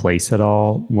out of place at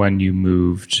all when you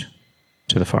moved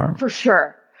to the farm? For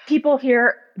sure. People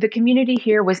here the community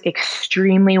here was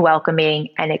extremely welcoming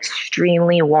and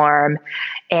extremely warm.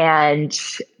 And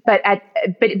but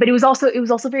it was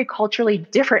also very culturally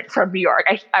different from New York.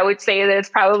 I would say that it's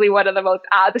probably one of the most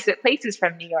opposite places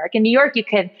from New York. In New York, you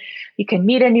can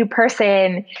meet a new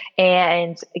person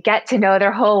and get to know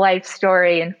their whole life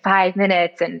story in 5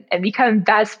 minutes and become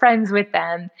best friends with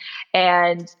them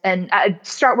and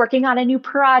start working on a new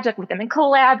project with them and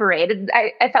collaborate. And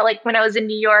I felt like when I was in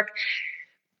New York,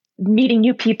 meeting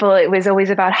new people, it was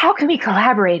always about how can we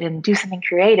collaborate and do something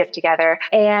creative together.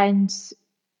 And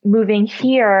moving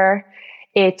here,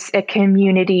 it's a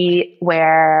community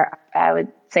where I would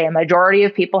say a majority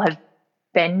of people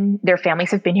their families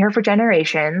have been here for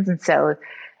generations. And so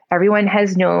everyone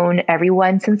has known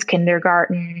everyone since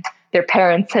kindergarten. Their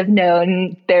parents have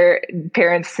known their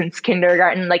parents since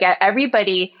kindergarten. Like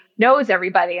everybody knows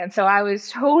everybody. And so I was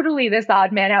totally this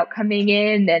odd man out coming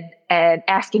in and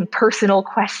asking personal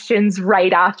questions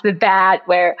right off the bat,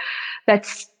 where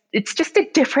it's just a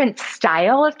different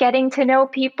style of getting to know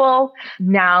people.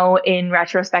 Now, in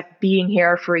retrospect, being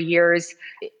here for years,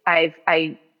 I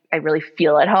really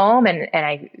feel at home,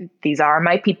 and these are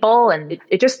my people. And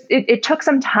it took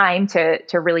some time to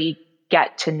really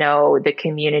get to know the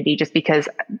community, just because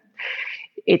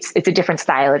it's a different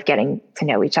style of getting to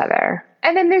know each other.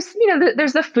 And then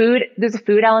there's a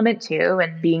food element too,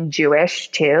 and being Jewish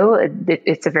too.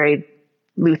 It's a very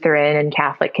Lutheran and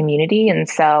Catholic community. And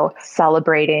so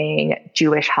celebrating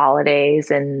Jewish holidays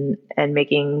and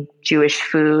making Jewish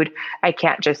food, I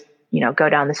can't just, go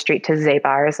down the street to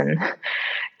Zabar's and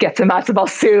get some matzo ball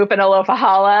soup and a loaf of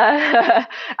challah.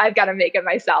 I've got to make it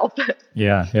myself.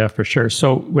 Yeah, for sure.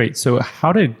 So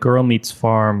how did Girl Meets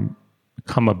Farm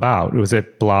come about? Was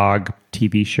it blog,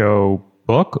 TV show,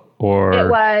 book, or?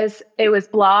 It was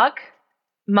blog,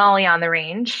 Molly on the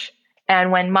Range.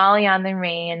 And when Molly on the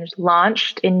Range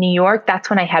launched in New York, that's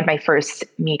when I had my first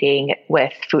meeting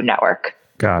with Food Network.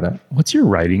 Got it. What's your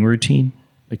writing routine?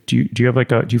 Like, do you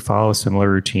have do you follow a similar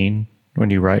routine when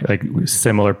you write, like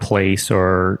similar place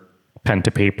or pen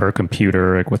to paper,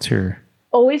 computer? Like, what's your?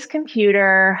 Always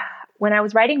computer. When I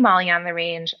was writing Molly on the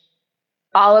Range,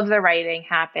 all of the writing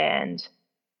happened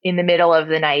in the middle of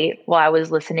the night while I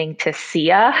was listening to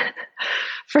Sia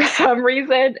for some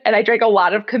reason. And I drank a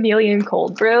lot of Chameleon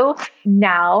cold brew.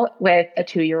 Now with a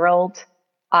 2-year-old,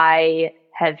 I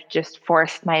have just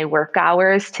forced my work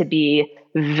hours to be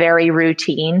very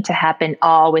routine, to happen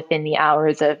all within the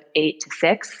hours of 8 to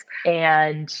 6.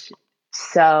 And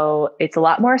so it's a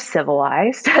lot more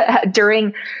civilized.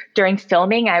 During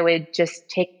filming, I would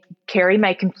just carry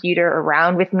my computer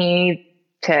around with me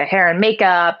to hair and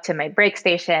makeup, to my break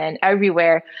station,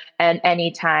 everywhere. And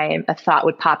anytime a thought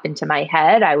would pop into my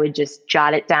head, I would just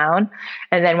jot it down.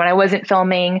 And then when I wasn't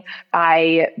filming,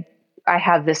 I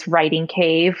have this writing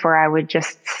cave where I would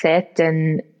just sit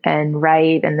and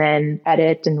write and then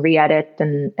edit and re-edit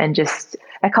and just,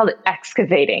 I called it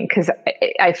excavating, because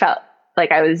I felt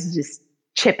like I was just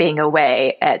chipping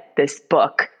away at this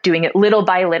book, doing it little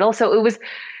by little. So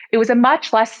it was a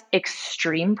much less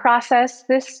extreme process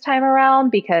this time around,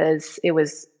 because it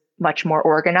was much more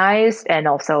organized and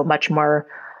also much more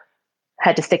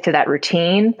had to stick to that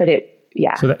routine. But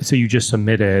So you just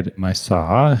submitted, I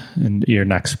saw, in your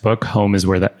next book, Home is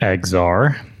Where the Eggs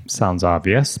Are. Sounds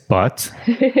obvious, but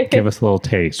give us a little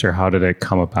taste, or how did it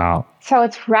come about? So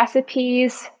it's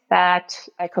recipes that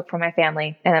I cook for my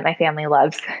family and that my family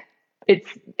loves.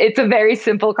 It's a very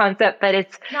simple concept, but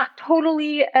it's not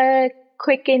totally a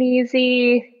quick and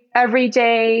easy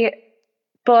everyday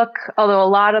book, although a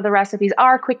lot of the recipes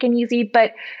are quick and easy.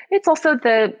 But it's also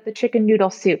the chicken noodle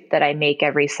soup that I make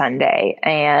every Sunday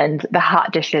and the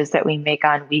hot dishes that we make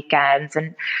on weekends.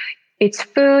 And it's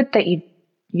food that you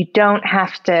don't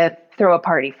have to throw a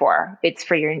party for. It's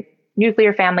for your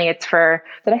nuclear family. It's for,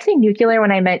 did I say nuclear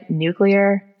when I meant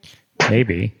nuclear?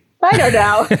 Maybe. I don't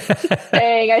know.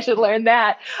 Dang, I should learn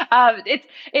that.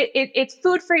 It's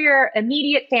food for your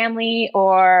immediate family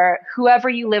or whoever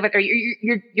you live with, or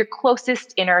your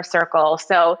closest inner circle.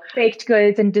 So baked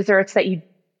goods and desserts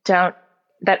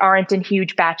that aren't in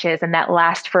huge batches and that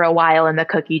last for a while in the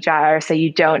cookie jar, so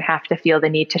you don't have to feel the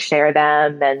need to share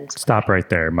them. And stop right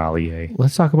there, Molly.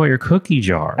 Let's talk about your cookie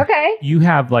jar. Okay. You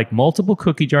have like multiple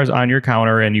cookie jars on your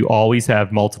counter, and you always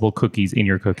have multiple cookies in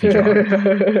your cookie jar.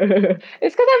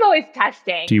 It's because I'm always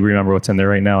testing. Do you remember what's in there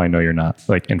right now? I know you're not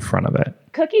like in front of it.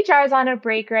 Cookie jar's on a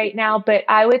break right now, but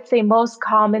I would say most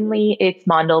commonly it's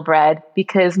mandel bread,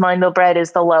 because mandel bread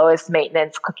is the lowest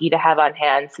maintenance cookie to have on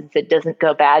hand, since it doesn't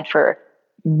go bad for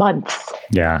months.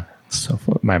 Yeah. So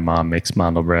my mom makes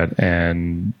mandel bread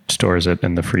and stores it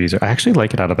in the freezer. I actually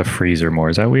like it out of the freezer more.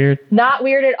 Is that weird? Not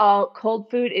weird at all. Cold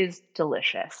food is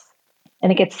delicious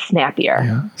and it gets snappier.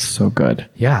 Yeah, so good.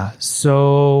 Yeah.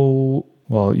 So,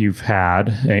 well, you've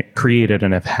created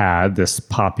and have had this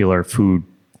popular food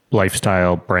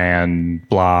lifestyle brand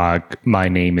blog,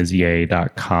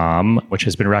 mynameisYay.com, which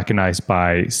has been recognized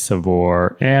by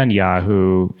Savor and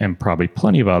Yahoo and probably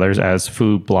plenty of others as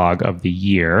Food Blog of the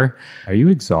Year. Are you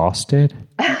exhausted?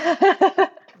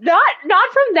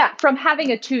 Not from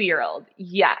having a 2-year-old.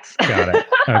 Yes. Got it.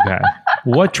 Okay.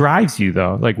 What drives you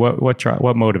though? Like what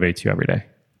motivates you every day?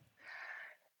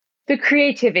 The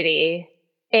creativity.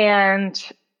 And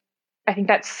I think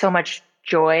that's so much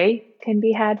joy can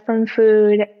be had from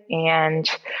food, and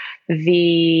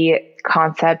the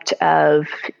concept of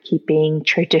keeping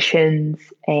traditions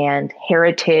and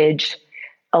heritage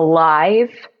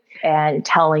alive and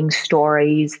telling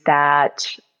stories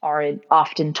that aren't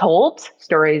often told,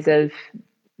 stories of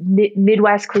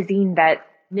Midwest cuisine that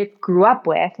Nick grew up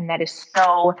with and that is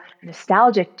so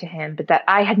nostalgic to him, but that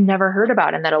I had never heard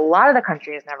about and that a lot of the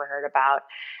country has never heard about.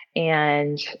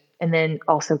 And then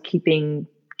also keeping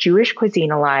Jewish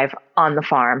cuisine alive on the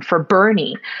farm for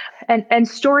Bernie, and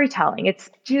storytelling. It's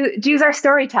Jews are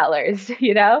storytellers,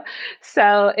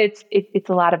 So it's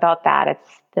a lot about that. It's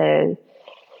the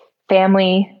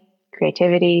family,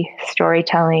 creativity,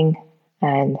 storytelling,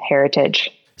 and heritage.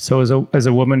 So as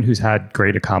a woman who's had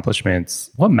great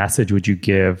accomplishments, what message would you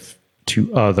give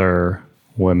to other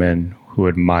women who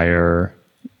admire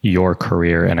your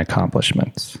career and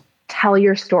accomplishments? Tell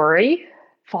your story.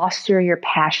 Foster your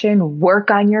passion, work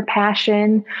on your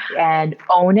passion, and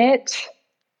own it,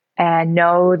 and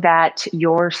know that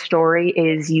your story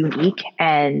is unique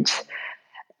and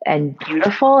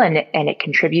beautiful, and it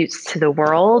contributes to the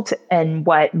world. And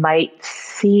what might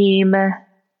seem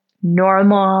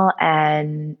normal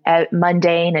and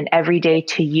mundane and everyday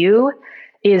to you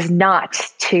is not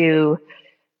to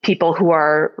people who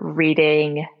are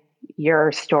reading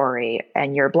your story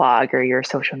and your blog or your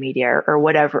social media or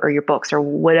whatever, or your books or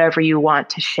whatever you want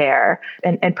to share,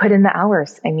 and put in the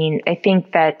hours. I mean, I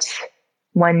think that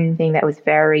one thing that was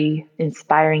very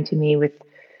inspiring to me with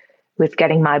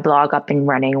getting my blog up and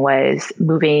running was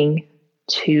moving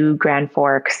to Grand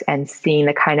Forks and seeing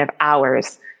the kind of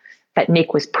hours that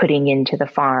Nick was putting into the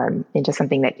farm, into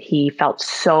something that he felt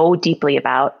so deeply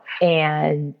about,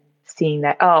 and seeing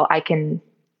that, I can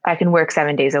work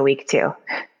 7 days a week too.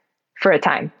 For a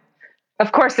time.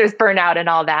 Of course, there's burnout and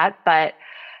all that, but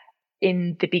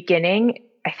in the beginning,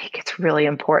 I think it's really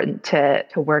important to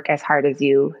work as hard as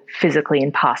you physically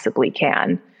and possibly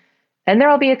can. And there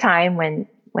will be a time when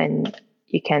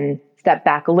you can step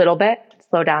back a little bit,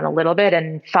 slow down a little bit,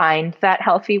 and find that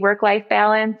healthy work-life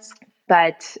balance.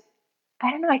 But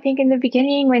I don't know, I think in the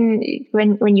beginning,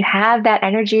 when you have that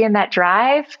energy and that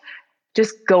drive,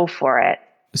 just go for it.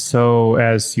 So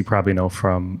as you probably know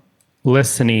from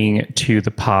listening to the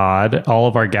pod, all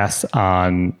of our guests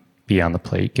on Beyond the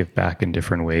Plate give back in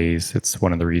different ways. It's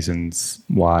one of the reasons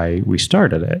why we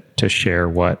started it, to share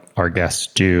what our guests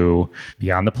do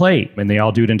beyond the plate. And they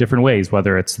all do it in different ways,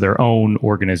 whether it's their own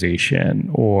organization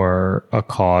or a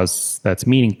cause that's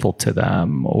meaningful to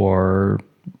them, or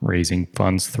raising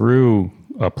funds through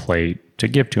a plate to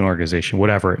give to an organization,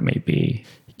 whatever it may be.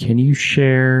 Can you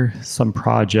share some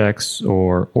projects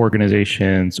or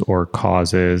organizations or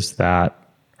causes that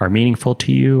are meaningful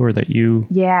to you, or that you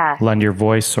lend your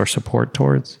voice or support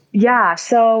towards? Yeah.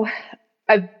 So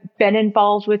I've been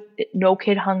involved with No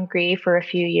Kid Hungry for a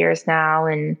few years now,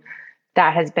 and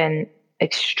that has been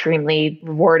extremely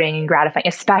rewarding and gratifying,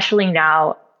 especially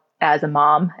now as a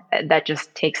mom. That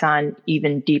just takes on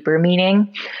even deeper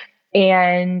meaning.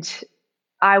 And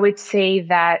I would say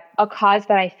that a cause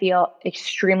that I feel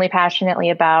extremely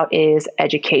passionately about is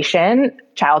education,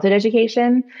 childhood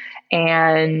education,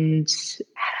 and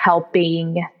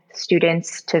helping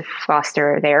students to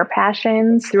foster their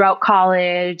passions. Throughout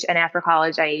college and after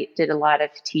college, I did a lot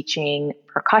of teaching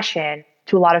percussion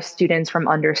to a lot of students from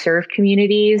underserved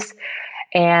communities.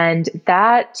 And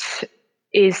that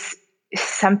is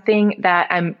something that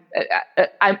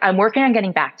I'm working on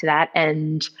getting back to that.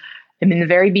 And I'm in the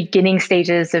very beginning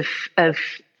stages of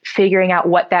figuring out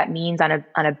what that means on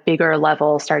a bigger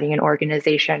level, starting an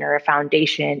organization or a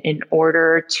foundation in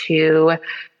order to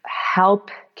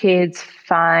help kids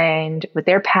find what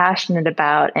they're passionate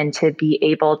about and to be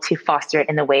able to foster it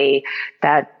in the way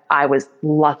that I was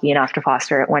lucky enough to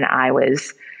foster it when I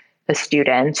was a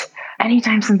student.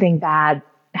 Anytime something bad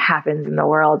happens in the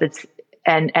world,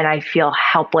 and I feel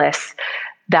helpless,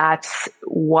 that's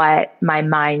what my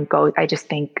mind goes. I just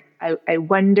think, I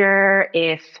wonder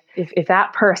if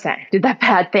that person did that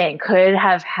bad thing could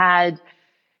have had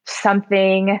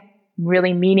something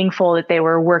really meaningful that they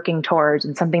were working towards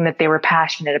and something that they were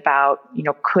passionate about,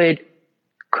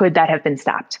 could that have been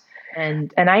stopped?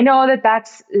 And I know that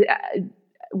that's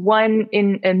one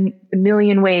in a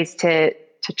million ways to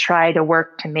try to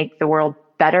work to make the world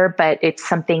better, but it's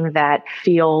something that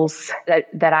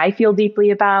I feel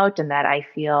deeply about and that I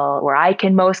feel where I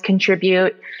can most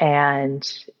contribute. And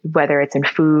whether it's in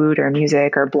food or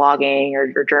music or blogging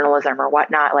or journalism or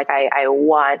whatnot, like I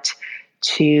want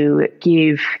to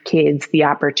give kids the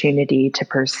opportunity to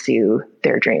pursue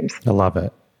their dreams. I love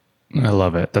it.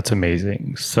 That's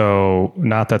amazing. So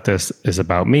not that this is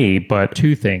about me, but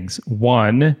two things.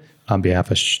 One, on behalf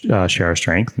of Share Our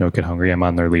Strength, No Kid Hungry, I'm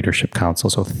on their leadership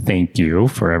council. So thank you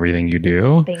for everything you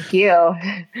do. Thank you.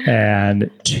 And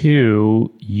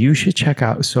two, you should check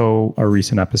out, so a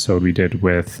recent episode we did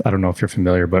with, I don't know if you're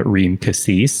familiar, but Reem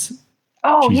Kassis.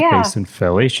 Oh, She's yeah. based in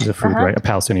Philly. She's a a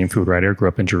Palestinian food writer, grew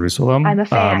up in Jerusalem. I'm a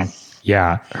fan.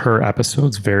 Yeah, her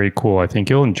episode's very cool. I think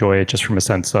you'll enjoy it just from a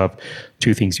sense of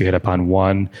two things you hit up on.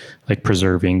 One, like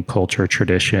preserving culture,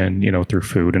 tradition, through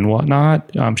food and whatnot.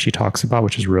 She talks about,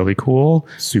 which is really cool,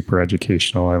 super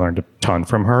educational. I learned a ton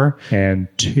from her. And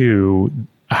two,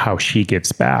 how she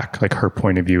gives back, like her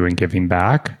point of view in giving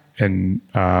back and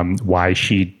why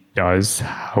she does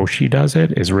how she does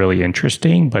it is really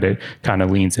interesting, but it kind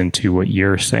of leans into what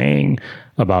you're saying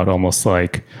about almost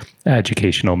like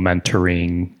educational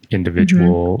mentoring,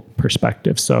 individual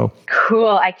perspective. So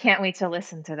cool. I can't wait to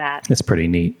listen to that. It's pretty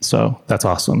neat. So that's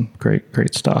awesome.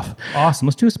 Great stuff. Awesome.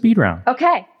 Let's do a speed round.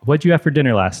 Okay. What'd you have for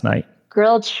dinner last night?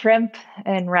 Grilled shrimp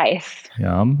and rice.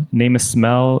 Yum. Name a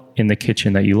smell in the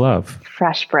kitchen that you love.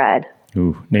 Fresh bread.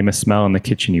 Ooh. Name a smell in the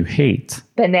kitchen you hate.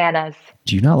 Bananas.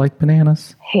 Do you not like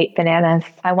bananas? Hate bananas.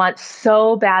 I want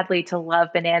so badly to love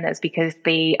bananas because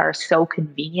they are so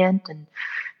convenient and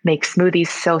make smoothies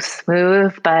so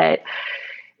smooth, but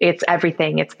it's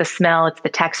everything. It's the smell. It's the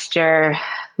texture.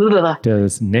 Ugh.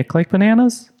 Does Nick like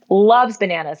bananas? Loves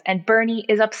bananas. And Bernie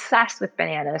is obsessed with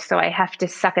bananas. So I have to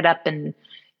suck it up and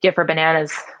give her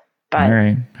bananas. But All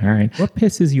right. What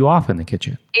pisses you off in the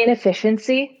kitchen?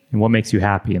 Inefficiency. And what makes you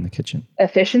happy in the kitchen?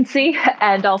 Efficiency.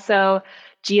 And also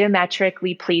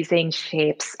geometrically pleasing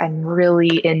shapes. I'm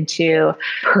really into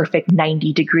perfect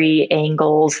 90-degree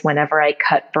angles whenever I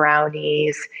cut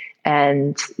brownies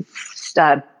and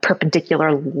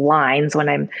perpendicular lines when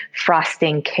I'm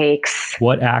frosting cakes.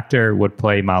 What actor would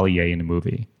play Molly Ye in a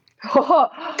movie? Oh,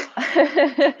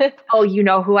 you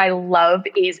know who I love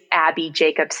is Abby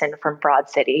Jacobson from Broad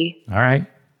City. All right.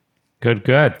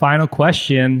 Good. Final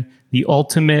question. The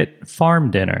ultimate farm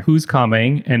dinner. Who's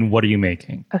coming and what are you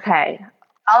making? Okay.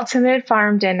 Ultimate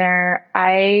farm dinner.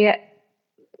 I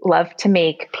love to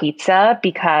make pizza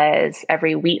because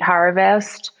every wheat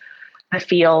harvest,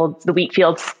 the wheat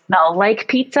fields smell like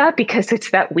pizza because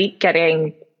it's that wheat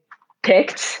getting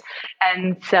picked.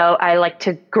 And so I like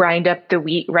to grind up the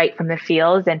wheat right from the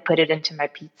fields and put it into my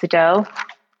pizza dough.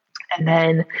 And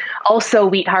then also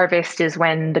wheat harvest is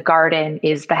when the garden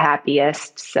is the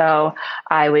happiest. So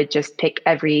I would just pick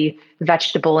every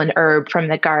vegetable and herb from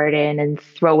the garden and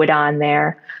throw it on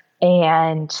there.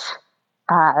 And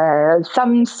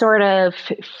some sort of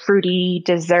fruity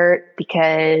dessert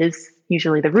because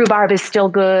usually the rhubarb is still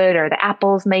good or the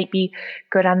apples might be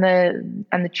good on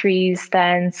the trees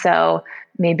then. So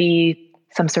maybe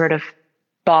some sort of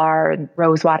bar,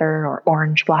 rose water or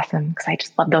orange blossom because I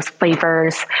just love those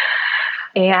flavors.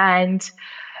 And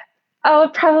I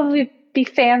would probably be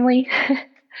family.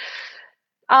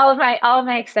 all of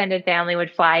my extended family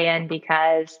would fly in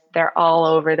because they're all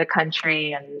over the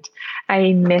country and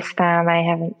I miss them. I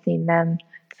haven't seen them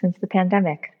since the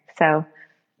pandemic. So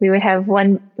we would have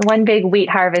one big wheat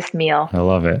harvest meal. I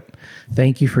love it.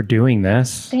 Thank you for doing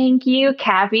this. Thank you,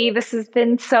 Kathy. This has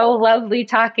been so lovely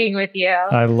talking with you.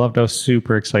 I loved. I was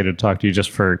super excited to talk to you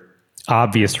just for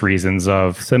obvious reasons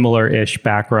of similar-ish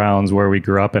backgrounds where we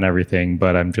grew up and everything,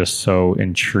 but I'm just so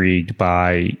intrigued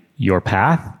by your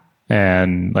path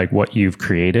and like what you've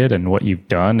created and what you've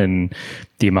done and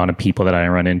the amount of people that I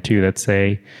run into that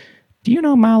say, do you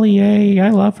know Molly Ye? I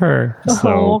love her. Oh.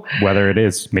 So whether it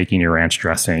is making your ranch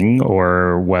dressing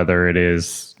or whether it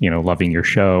is, loving your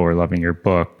show or loving your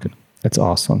book, it's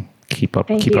awesome. Keep up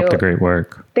the great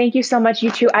work. Thank you so much.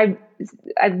 You too. I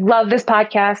love this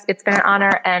podcast. It's been an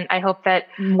honor. And I hope that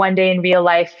one day in real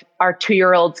life, our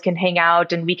 2-year-olds can hang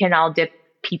out and we can all dip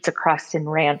pizza crust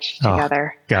and ranch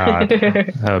together. Oh, God,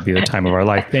 that would be the time of our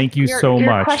life. Thank you so much.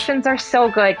 Your questions are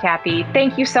so good, Kathy.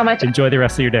 Thank you so much. Enjoy the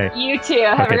rest of your day. You too.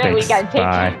 Have a great weekend. Take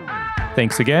care.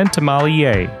 Thanks again to Molly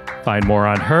Ye. Find more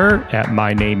on her at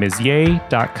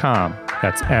mynameisYay.com.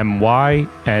 That's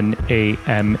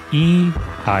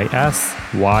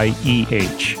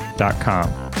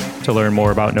MyNameisYeh.com. To learn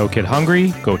more about No Kid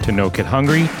Hungry, go to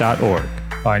nokidhungry.org.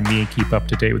 Find me and keep up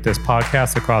to date with this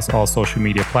podcast across all social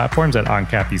media platforms at On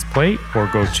Cappy's Plate, or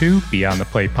go to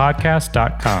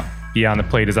BeyondThePlatePodcast.com. Beyond the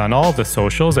Plate is on all of the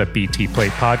socials at BT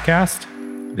Plate Podcast.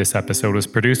 This episode was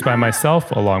produced by myself,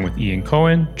 along with Ian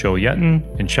Cohen, Joel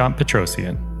Yetton, and Shant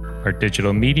Petrosian. Our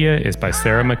digital media is by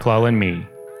Sarah McClellan-Me.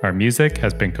 Our music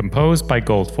has been composed by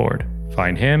Goldford.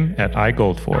 Find him at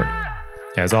iGoldford.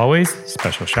 As always,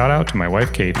 special shout out to my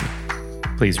wife, Katie.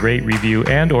 Please rate, review,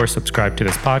 and or subscribe to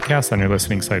this podcast on your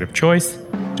listening site of choice.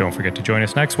 Don't forget to join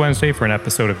us next Wednesday for an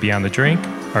episode of Beyond the Drink,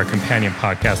 our companion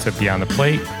podcast of Beyond the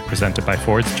Plate, presented by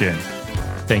Ford's Gin.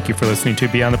 Thank you for listening to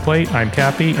Beyond the Plate. I'm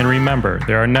Cappy, and remember,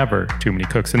 there are never too many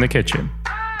cooks in the kitchen.